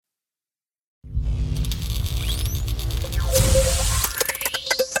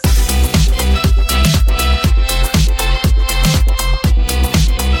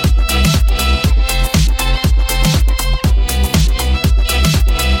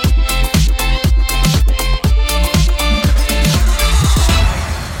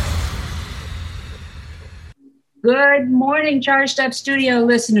Good morning, Charged Up Studio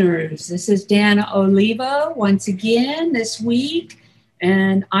listeners. This is Dana Oliva once again this week,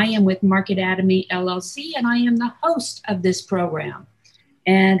 and I am with Market Atomy LLC, and I am the host of this program.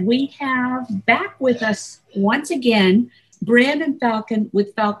 And we have back with us once again Brandon Falcon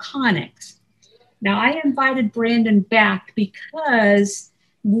with Falconics. Now, I invited Brandon back because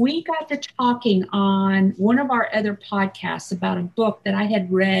we got to talking on one of our other podcasts about a book that I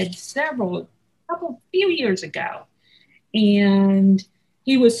had read few years ago. And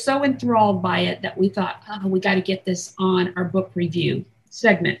he was so enthralled by it that we thought, we got to get this on our book review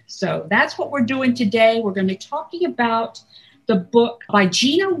segment. So that's what we're doing today. We're going to be talking about the book by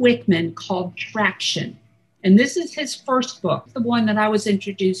Gino Wickman called Traction. And this is his first book, the one that I was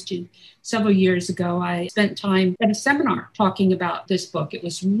introduced to several years ago. I spent time at a seminar talking about this book. It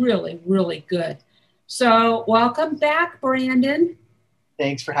was really, really good. So welcome back, Brandon.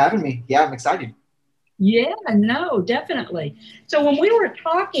 Thanks for having me. Yeah, I'm excited. Yeah, no, definitely. So when we were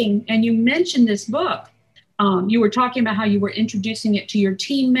talking and you mentioned this book, you were talking about how you were introducing it to your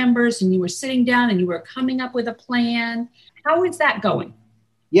team members and you were sitting down and you were coming up with a plan. How is that going?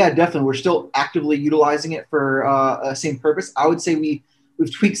 Yeah, definitely. We're still actively utilizing it for a same purpose. I would say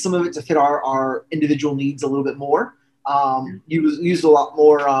we've tweaked some of it to fit our individual needs a little bit more. Used a lot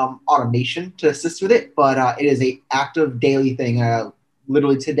more automation to assist with it, but it is a active daily thing.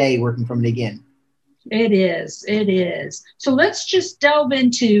 Literally today working from it again. It is. So let's just delve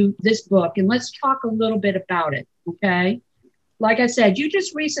into this book and let's talk a little bit about it, okay? Like I said, you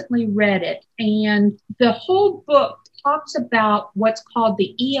just recently read it, and the whole book talks about what's called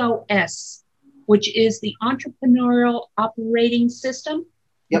the EOS, which is the Entrepreneurial Operating System,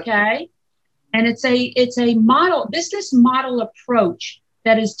 Yep. Okay? And it's a business model approach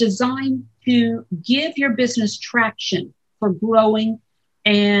that is designed to give your business traction for growing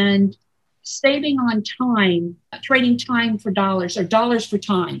and saving on time, trading time for dollars or dollars for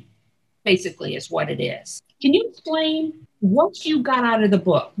time, basically is what it is. Can you explain what you got out of the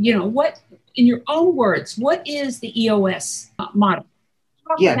book? You know, what, in your own words, what is the EOS model?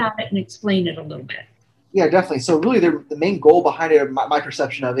 Talk about it and explain it a little bit. Yeah, definitely. So really the main goal behind it, my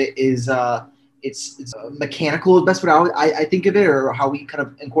perception of it is it's mechanical, the best way I think of it, or how we kind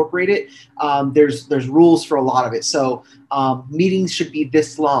of incorporate it. There's rules for a lot of it. So meetings should be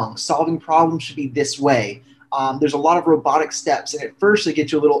this long. Solving problems should be this way. There's a lot of robotic steps. And at first it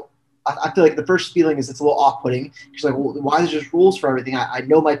gets you a little, I feel like the first feeling is it's a little off-putting. It's like, well, why is there just rules for everything? I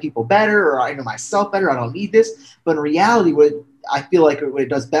know my people better, or I know myself better. I don't need this. But in reality, what I feel like what it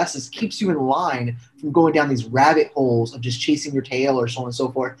does best is keeps you in line from going down these rabbit holes of just chasing your tail or so on and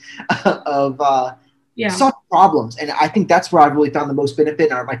so forth of solving problems. And I think that's where I've really found the most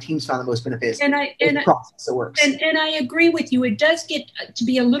benefit, and my team's found the most benefit. The process that works. And I agree with you. It does get to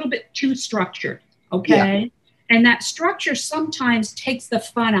be a little bit too structured, okay? Yeah. And that structure sometimes takes the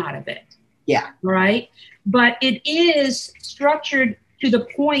fun out of it. Yeah. Right? But it is structured to the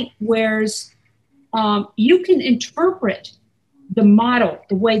point where you can interpret the model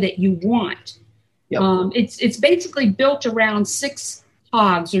the way that you want. Yep. It's basically built around 6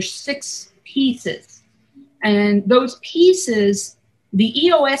 cogs or 6 pieces. And those pieces, the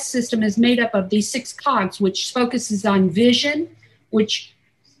EOS system is made up of these 6 cogs, which focuses on vision, which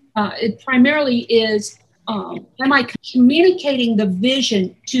it primarily is, am I communicating the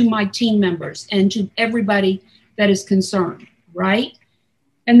vision to my team members and to everybody that is concerned, right?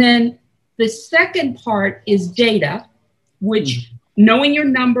 And then the second part is data, which knowing your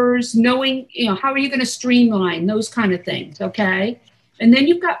numbers, knowing, how are you going to streamline, those kind of things, okay? And then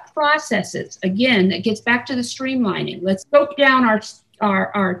you've got processes. Again, it gets back to the streamlining. Let's scope down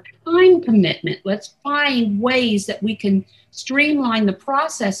our time commitment. Let's find ways that we can streamline the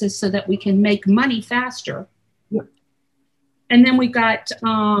processes so that we can make money faster. Yep. And then we've got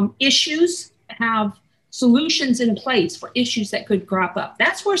issues, have solutions in place for issues that could crop up.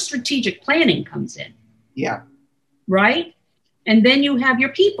 That's where strategic planning comes in. Yeah. Right? And then you have your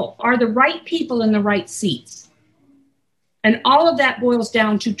people. Are the right people in the right seats? And all of that boils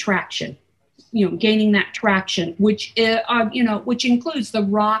down to traction, gaining that traction, which includes the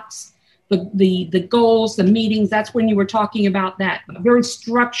rocks, the goals, the meetings. That's when you were talking about that very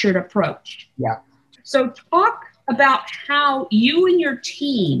structured approach. Yeah. So talk about how you and your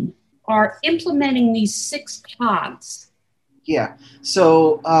team are implementing these 6 cogs. Yeah.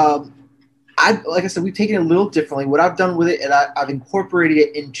 So, like I said, we've taken it a little differently. What I've done with it, and I've incorporated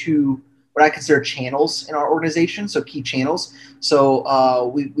it into what I consider channels in our organization, so key channels.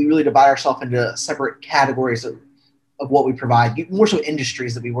 So we really divide ourselves into separate categories of what we provide, more so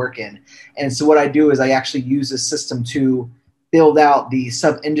industries that we work in. And so what I do is I actually use this system to build out the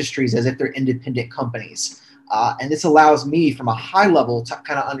sub-industries as if they're independent companies. And this allows me from a high level to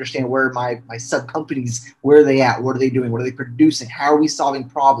kind of understand where my sub companies, where are they at? What are they doing? What are they producing? How are we solving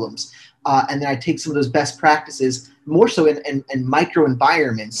problems? And then I take some of those best practices more so in micro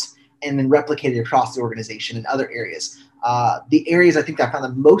environments and then replicate it across the organization in other areas. The areas I think I found the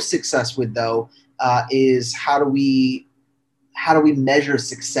most success with, though, is how do we measure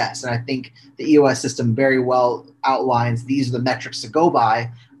success? And I think the EOS system very well outlines these are the metrics to go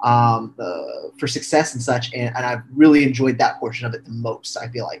by for success and such. And I've really enjoyed that portion of it the most, I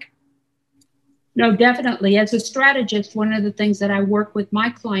feel like. No, definitely. As a strategist, one of the things that I work with my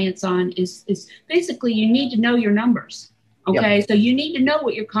clients on is basically you need to know your numbers. Okay, yep. So you need to know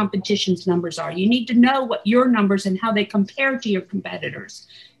what your competition's numbers are. You need to know what your numbers and how they compare to your competitors,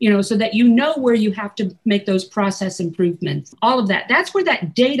 so that you know where you have to make those process improvements, all of that. That's where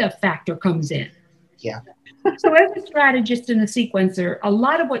that data factor comes in. Yeah. So as a strategist and a sequencer, a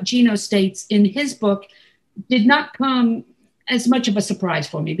lot of what Gino states in his book did not come as much of a surprise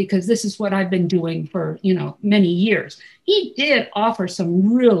for me because this is what I've been doing for, many years. He did offer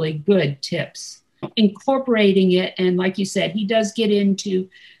some really good tips, incorporating it. And like you said, he does get into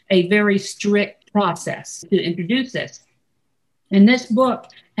a very strict process to introduce this. And this book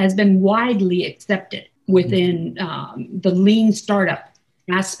has been widely accepted within the lean startup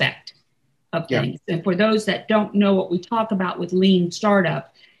aspect of things. Yeah. And for those that don't know what we talk about with lean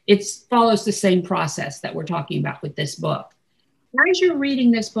startup, it follows the same process that we're talking about with this book. As you're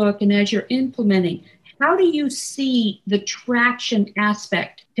reading this book and as you're implementing, how do you see the traction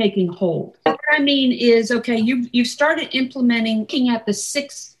aspect taking hold? What I mean is, okay, you've started implementing, looking at the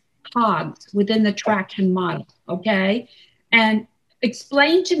 6 cogs within the traction model, okay? And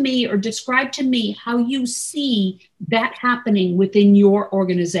explain to me or describe to me how you see that happening within your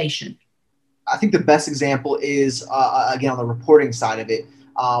organization. I think the best example is, again, on the reporting side of it.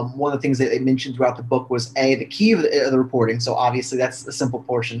 One of the things that they mentioned throughout the book was the key of the reporting. So obviously that's the simple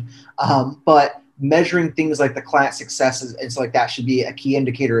portion, but measuring things like the client successes and so like that should be a key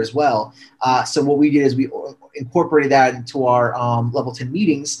indicator as well. So what we did is we incorporated that into our level 10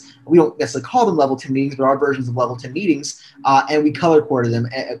 meetings. We don't necessarily call them level 10 meetings, but our versions of level 10 meetings, and we color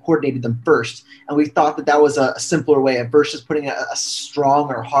coordinated them first. And we thought that was a simpler way of versus putting a strong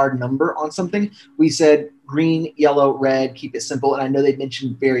or hard number on something. We said green, yellow, red, keep it simple. And I know they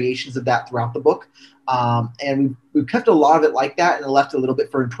mentioned variations of that throughout the book. And we've kept a lot of it like that and left a little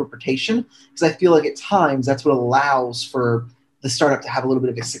bit for interpretation because I feel like at times that's what allows for the startup to have a little bit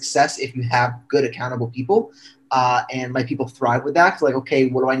of a success if you have good accountable people. And my people thrive with that. Like, okay,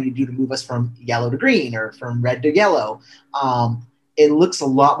 what do I need to do to move us from yellow to green or from red to yellow? It looks a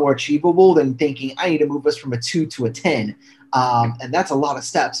lot more achievable than thinking I need to move us from a 2 to a 10. And that's a lot of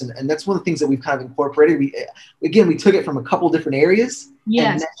steps. And that's one of the things that we've kind of incorporated. We took it from a couple different areas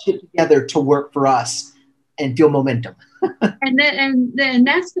and meshed it together to work for us and feel momentum. and then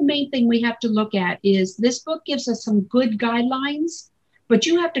that's the main thing we have to look at is this book gives us some good guidelines, but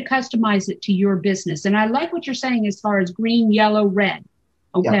you have to customize it to your business. And I like what you're saying as far as green, yellow, red.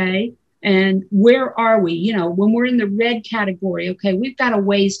 Okay. Yep. And where are we? When we're in the red category, okay, we've got a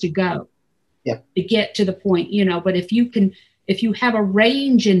ways to go. Yep. To get to the point, but if you have a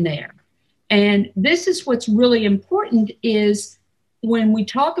range in there, and this is what's really important is when we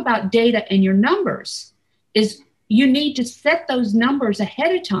talk about data and your numbers is you need to set those numbers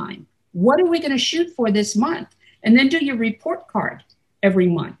ahead of time. What are we going to shoot for this month? And then do your report card every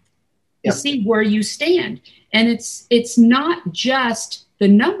month to see where you stand. And it's not just the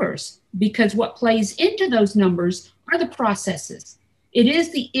numbers because what plays into those numbers are the processes. It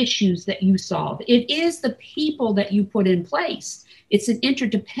is the issues that you solve. It is the people that you put in place. It's an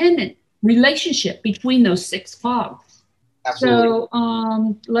interdependent relationship between those 6 cogs. Absolutely.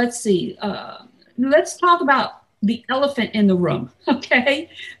 So let's see. Let's talk about the elephant in the room, okay?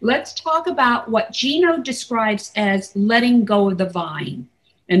 Let's talk about what Gino describes as letting go of the vine.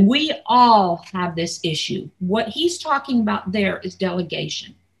 And we all have this issue. What he's talking about there is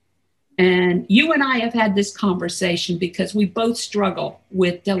delegation. And you and I have had this conversation because we both struggle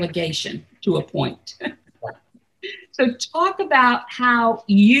with delegation to a point. So talk about how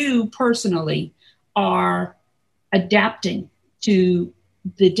you personally are adapting to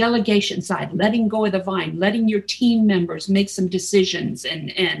the delegation side, letting go of the vine, letting your team members make some decisions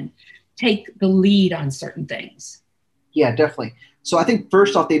and take the lead on certain things. Yeah, definitely. So I think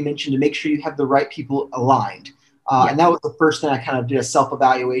first off, they mentioned to make sure you have the right people aligned. And that was the first thing I kind of did a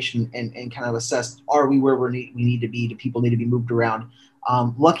self-evaluation and kind of assessed, are we where we need to be? Do people need to be moved around?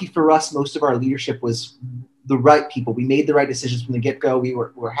 Lucky for us, most of our leadership was the right people. We made the right decisions from the get-go. We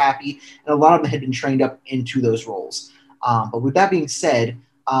were happy. And a lot of them had been trained up into those roles. But with that being said,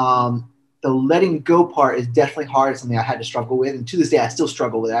 the letting go part is definitely hard. It's something I had to struggle with. And to this day, I still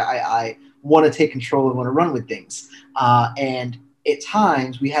struggle with it. I want to take control and want to run with things. And at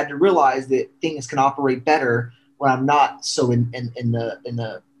times we had to realize that things can operate better when I'm not so in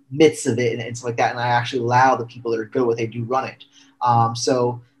the midst of it and stuff like that. And I actually allow the people that are good at what they do run it.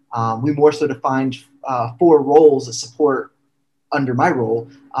 We more so defined 4 roles that support under my role.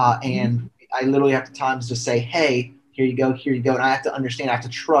 And I literally have to times just say, hey, here you go. And I have to understand, I have to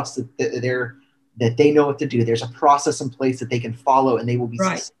trust that they know what to do. There's a process in place that they can follow and they will be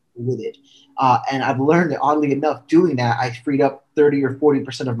successful with it. And I've learned that oddly enough, doing that, I freed up 30 or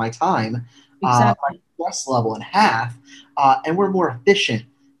 40% of my time, my stress level in half. And we're more efficient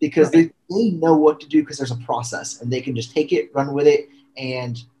because they know what to do because there's a process and they can just take it, run with it,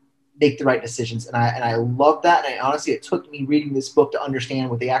 and make the right decisions. And I love that. And honestly, it took me reading this book to understand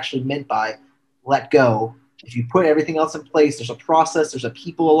what they actually meant by let go. If you put everything else in place, there's a process, there's a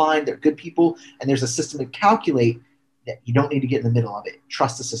people aligned, they're good people, and there's a system to calculate that you don't need to get in the middle of it.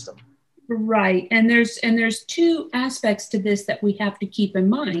 Trust the system. Right. And there's 2 aspects to this that we have to keep in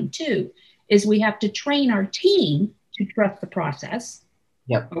mind too, is we have to train our team to trust the process.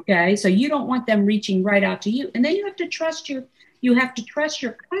 Yep. Okay. So you don't want them reaching right out to you. And then you have to trust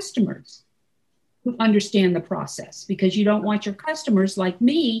your customers who understand the process, because you don't want your customers like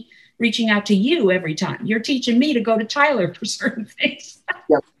me reaching out to you every time. You're teaching me to go to Tyler for certain things.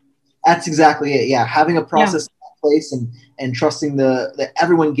 Yep. That's exactly it. Yeah. Having a process in place and trusting that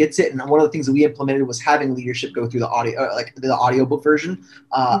everyone gets it. And one of the things that we implemented was having leadership go through the audio, like the audiobook version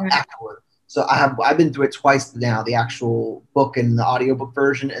afterward. So I've been through it twice now, the actual book and the audiobook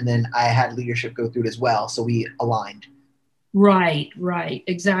version. And then I had leadership go through it as well. So we aligned. Right.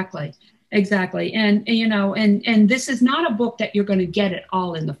 Exactly. And and this is not a book that you're going to get it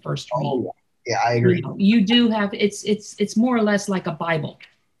all in the first read. Oh, yeah, I agree. You do have, it's more or less like a Bible,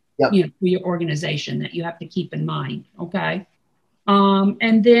 for your organization that you have to keep in mind. Okay.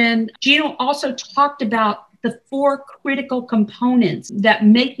 And then Gino also talked about the 4 critical components that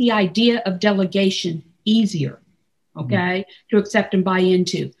make the idea of delegation easier, to accept and buy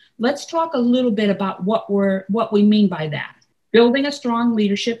into. Let's talk a little bit about what we mean by that. Building a strong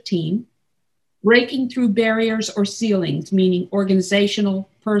leadership team, breaking through barriers or ceilings, meaning organizational,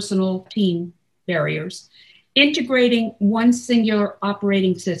 personal, team barriers, integrating one singular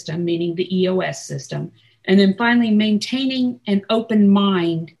operating system, meaning the EOS system, and then finally maintaining an open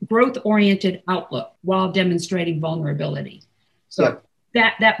mind, growth-oriented outlook while demonstrating vulnerability. So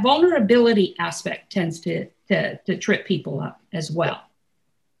that vulnerability aspect tends to trip people up as well.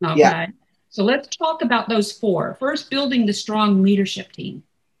 Okay. Yeah. So let's talk about those 4. First, building the strong leadership team.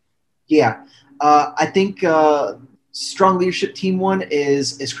 Yeah. I think strong leadership team one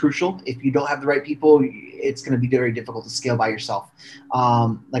is crucial. If you don't have the right people, it's going to be very difficult to scale by yourself.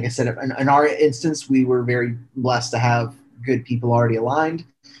 Like I said, in our instance, we were very blessed to have good people already aligned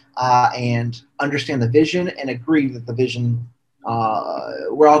and understand the vision and agree that the vision,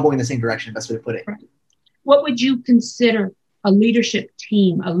 we're all going in the same direction, best way to put it. What would you consider a leadership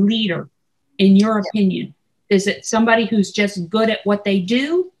team, a leader, in your opinion? Is it somebody who's just good at what they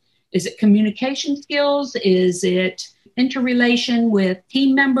do? Is it communication skills? Is it interrelation with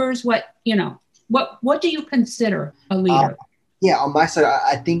team members? What do you consider a leader? On my side,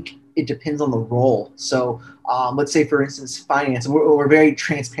 I think it depends on the role. So let's say, for instance, finance. We're very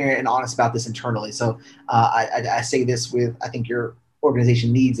transparent and honest about this internally. So I say this with, I think your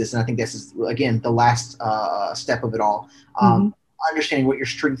organization needs this. And I think this is, again, the last step of it all. Understanding what your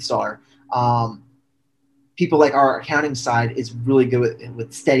strengths are. People like our accounting side is really good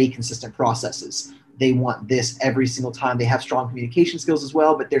with steady, consistent processes. They want this every single time. They have strong communication skills as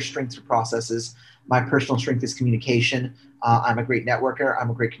well, but their strengths are processes. My personal strength is communication. I'm a great networker. I'm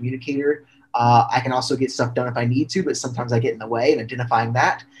a great communicator. I can also get stuff done if I need to, but sometimes I get in the way, and identifying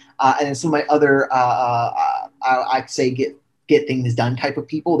that. And then some of my other, I'd say get things done type of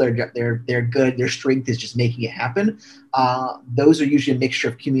people. They're good. Their strength is just making it happen. Those are usually a mixture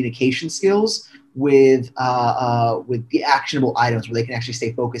of communication skills with the actionable items where they can actually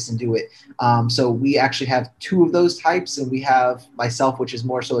stay focused and do it. So we actually have 2 of those types, and we have myself, which is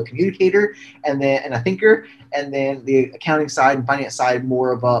more so a communicator and a thinker, and then the accounting side and finance side,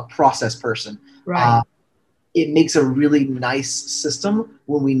 more of a process person. Right. It makes a really nice system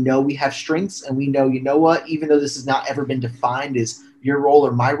when we know we have strengths and we know, what, even though this has not ever been defined as your role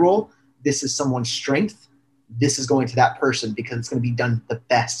or my role, this is someone's strength. This is going to that person because it's going to be done the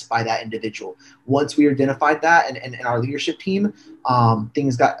best by that individual. Once we identified that and our leadership team,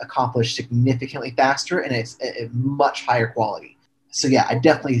 things got accomplished significantly faster and it's a much higher quality. So yeah, I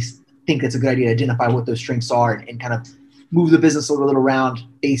definitely think it's a good idea to identify what those strengths are and kind of move the business a little around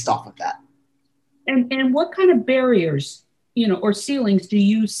based off of that. And what kind of barriers, or ceilings do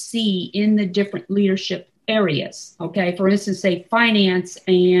you see in the different leadership areas? Okay, for instance, say finance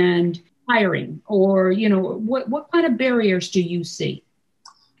and hiring, or what kind of barriers do you see?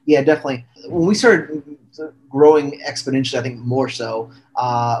 Yeah, definitely. When we started growing exponentially, I think more so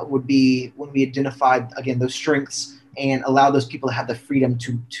would be when we identified again those strengths and allow those people to have the freedom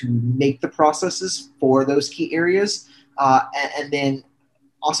to make the processes for those key areas, and then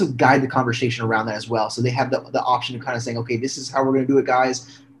also guide the conversation around that as well. So they have the option of kind of saying, okay, this is how we're going to do it,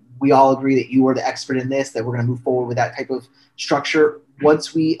 guys. We all agree that you are the expert in this, that we're going to move forward with that type of structure.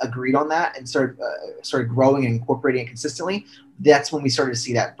 Once we agreed on that and started growing and incorporating it consistently, that's when we started to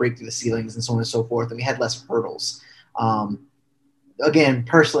see that break through the ceilings and so on and so forth. And we had less hurdles. Again,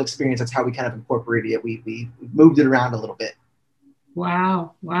 personal experience, that's how we kind of incorporated it. We moved it around a little bit.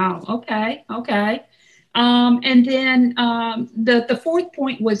 Wow. Wow. Okay. Okay. And then the fourth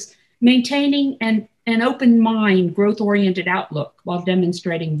point was maintaining an open mind, growth oriented outlook while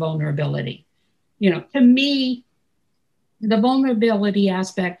demonstrating vulnerability. To me, the vulnerability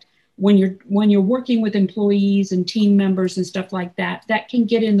aspect when you're working with employees and team members and stuff like that, that can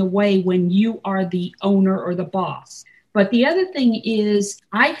get in the way when you are the owner or the boss. But the other thing is,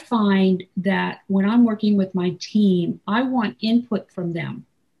 I find that when I'm working with my team, I want input from them,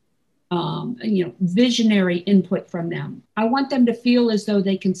 visionary input from them. I want them to feel as though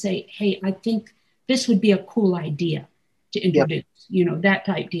they can say, hey, I think this would be a cool idea to introduce, yep. That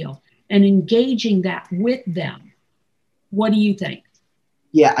type deal, and engaging that with them. What do you think?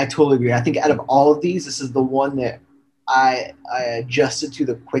 Yeah, I totally agree. I think out of all of these, this is the one that I adjusted to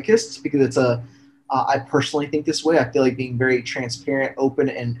the quickest because it's I personally think this way. I feel like being very transparent, open,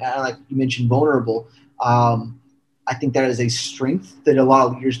 and like you mentioned, vulnerable. I think that is a strength that a lot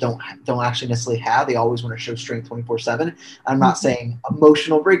of leaders don't actually necessarily have. They always want to show strength 24/7. I'm not saying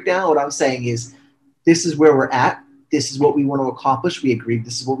emotional breakdown. What I'm saying is this is where we're at. This is what we want to accomplish. We agreed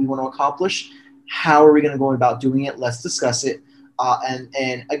this is what we want to accomplish. How are we going to go about doing it? Let's discuss it.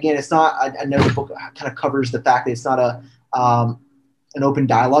 And again, it's not. I know the book kind of covers the fact that it's not an open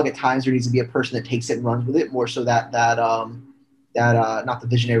dialogue. At times, there needs to be a person that takes it and runs with it. More so that not the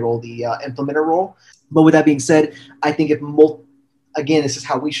visionary role, the implementer role. But with that being said, I think again, this is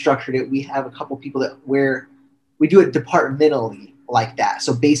how we structured it. We have a couple people that where we do it departmentally like that.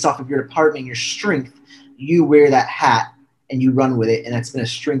 So based off of your department, your strength, you wear that hat and you run with it. And that's been a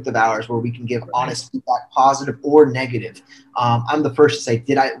strength of ours where we can give honest feedback, positive or negative. I'm the first to say,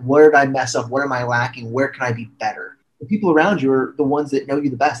 where did I mess up? What am I lacking? Where can I be better? The people around you are the ones that know you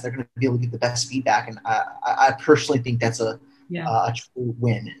the best. They're going to be able to give the best feedback. And I personally think that's a true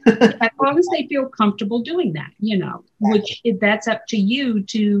win. As long as they feel comfortable doing that, which that's up to you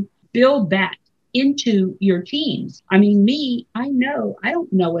to build that into your teams. I mean, I know I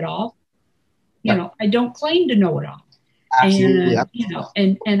don't know it all. I don't claim to know it all. Absolutely.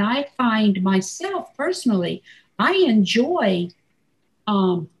 And I find myself personally, I enjoy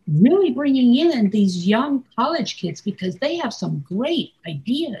really bringing in these young college kids because they have some great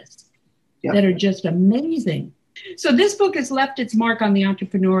ideas that are just amazing. So this book has left its mark on the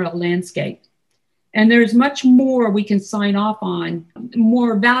entrepreneurial landscape. And there's much more we can sign off on,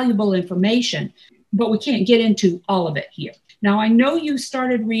 more valuable information, but we can't get into all of it here. Now, I know you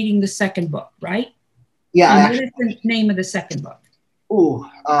started reading the second book, right? Yeah. What is the name of the second book?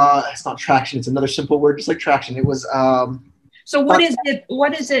 It's not Traction. It's another simple word, just like Traction. It was. So what is it?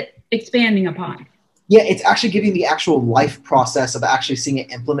 What is it expanding upon? Yeah, it's actually giving the actual life process of actually seeing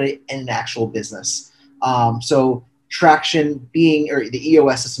it implemented in an actual business. So Traction or the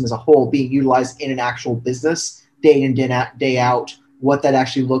EOS system as a whole being utilized in an actual business day in and day out, what that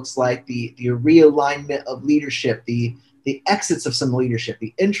actually looks like, the realignment of leadership, the exits of some leadership,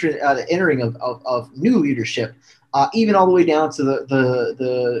 the entering of new leadership, even all the way down to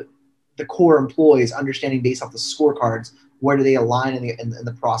the core employees, understanding based off the scorecards, where do they align in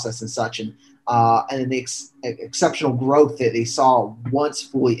the process and such, and then the exceptional growth that they saw once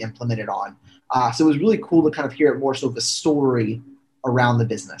fully implemented on. So it was really cool to kind of hear it more so of a story around the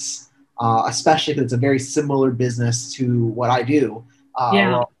business, especially because it's a very similar business to what I do.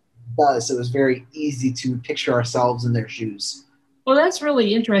 So it was very easy to picture ourselves in their shoes. Well, that's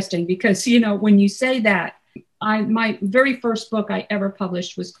really interesting because, when you say that, my very first book I ever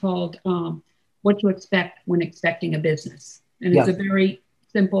published was called What to Expect When Expecting a Business. And it's a very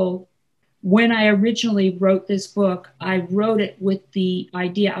simple. When I originally wrote this book, I wrote it with the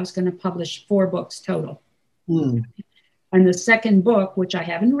idea I was going to publish 4 books total. And the second book, which I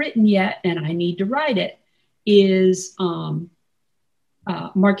haven't written yet, and I need to write it, is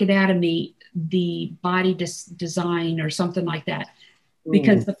Marketatomy, the body design or something like that.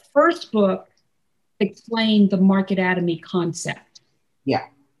 Because the first book explain the Marketatomy concept. Yeah.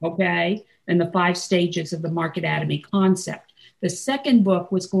 Okay. And the 5 stages of the Marketatomy concept. The second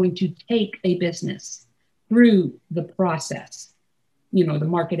book was going to take a business through the process, the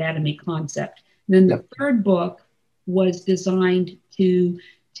Marketatomy concept. And then the third book was designed to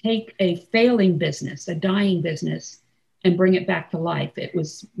take a failing business, a dying business, and bring it back to life. It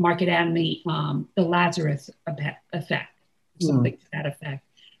was Marketatomy, the Lazarus effect, something to that effect.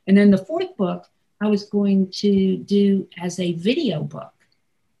 And then the fourth book I was going to do as a video book.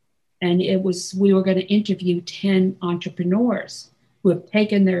 And we were going to interview 10 entrepreneurs who have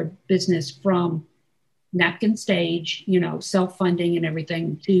taken their business from napkin stage, self-funding and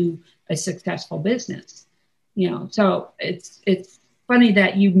everything, to a successful business. So it's funny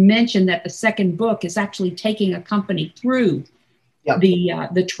that you mentioned that the second book is actually taking a company through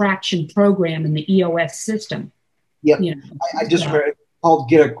the traction program and the EOS system. Yep. I just remember it's called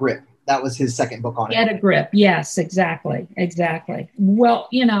Get a Grip. That was his second book on it. Get a Grip. Yes, exactly. Well,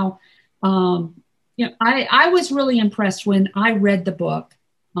 I was really impressed when I read the book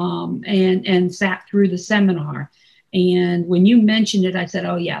and sat through the seminar. And when you mentioned it, I said,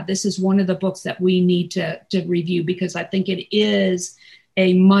 oh yeah, this is one of the books that we need to review, because I think it is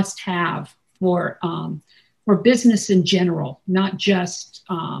a must-have for business in general, not just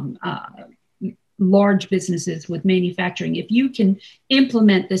large businesses with manufacturing. If you can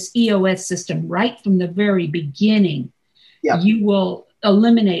implement this EOS system right from the very beginning, you will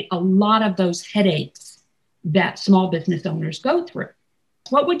eliminate a lot of those headaches that small business owners go through.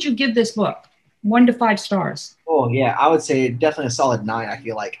 What would you give this book? 1 to 5 stars. Oh yeah, I would say definitely a solid 9. I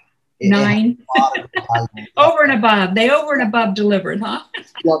feel like 9. Over and above. They over and above delivered, huh?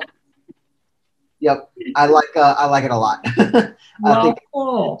 Yep. I like it a lot. Well, I think,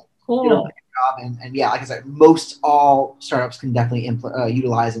 cool. And yeah, like I said, most all startups can definitely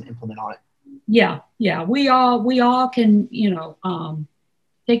utilize and implement on it. Yeah. We all can,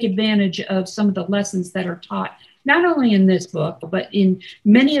 take advantage of some of the lessons that are taught, not only in this book, but in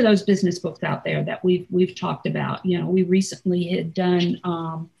many of those business books out there that we've talked about. We recently had done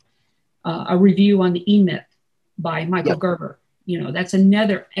a review on the E-Myth by Michael Gerber. That's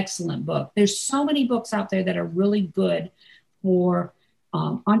another excellent book. There's so many books out there that are really good for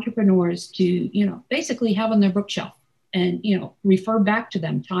entrepreneurs to, basically have on their bookshelf and, refer back to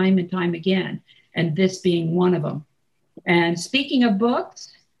them time and time again. And this being one of them. And speaking of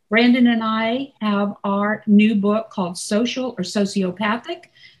books, Brandon and I have our new book called Social or Sociopathic,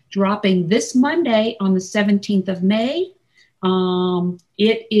 dropping this Monday on the 17th of May.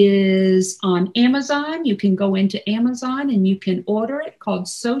 It is on Amazon. You can go into Amazon and you can order it, called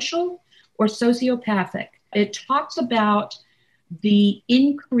Social or Sociopathic. It talks about the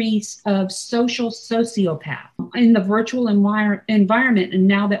increase of social sociopaths in the virtual environment. And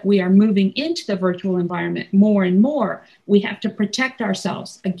now that we are moving into the virtual environment more and more, we have to protect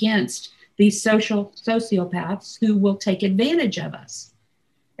ourselves against these social sociopaths who will take advantage of us.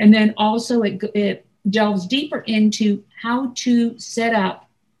 And then also it delves deeper into how to set up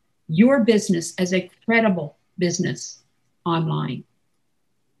your business as a credible business online.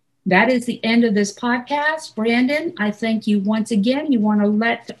 That is the end of this podcast. Brandon, I thank you once again. You want to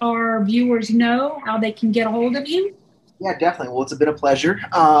let our viewers know how they can get a hold of you? Yeah, definitely. Well, it's been a pleasure.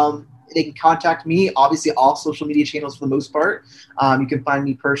 They can contact me, obviously, all social media channels for the most part. You can find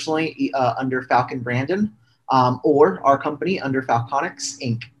me personally under Falcon Brandon or our company under Falconics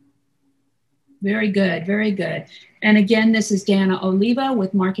Inc. Very good. Very good. And again, this is Dana Oliva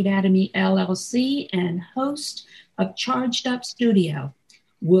with Marketatomy LLC and host of Charged Up Studio.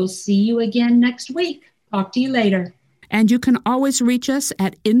 We'll see you again next week. Talk to you later. And you can always reach us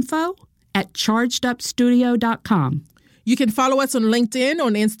at info@chargedupstudio.com. You can follow us on LinkedIn,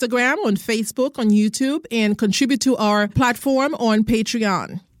 on Instagram, on Facebook, on YouTube, and contribute to our platform on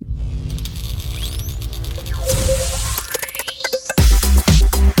Patreon.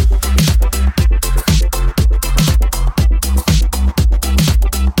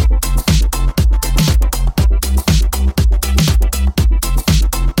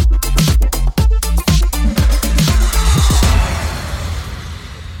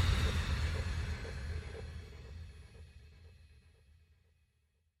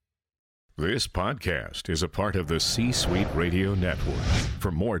 This podcast is a part of the C-Suite Radio Network.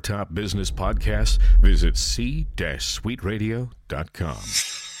 For more top business podcasts, visit c-suiteradio.com.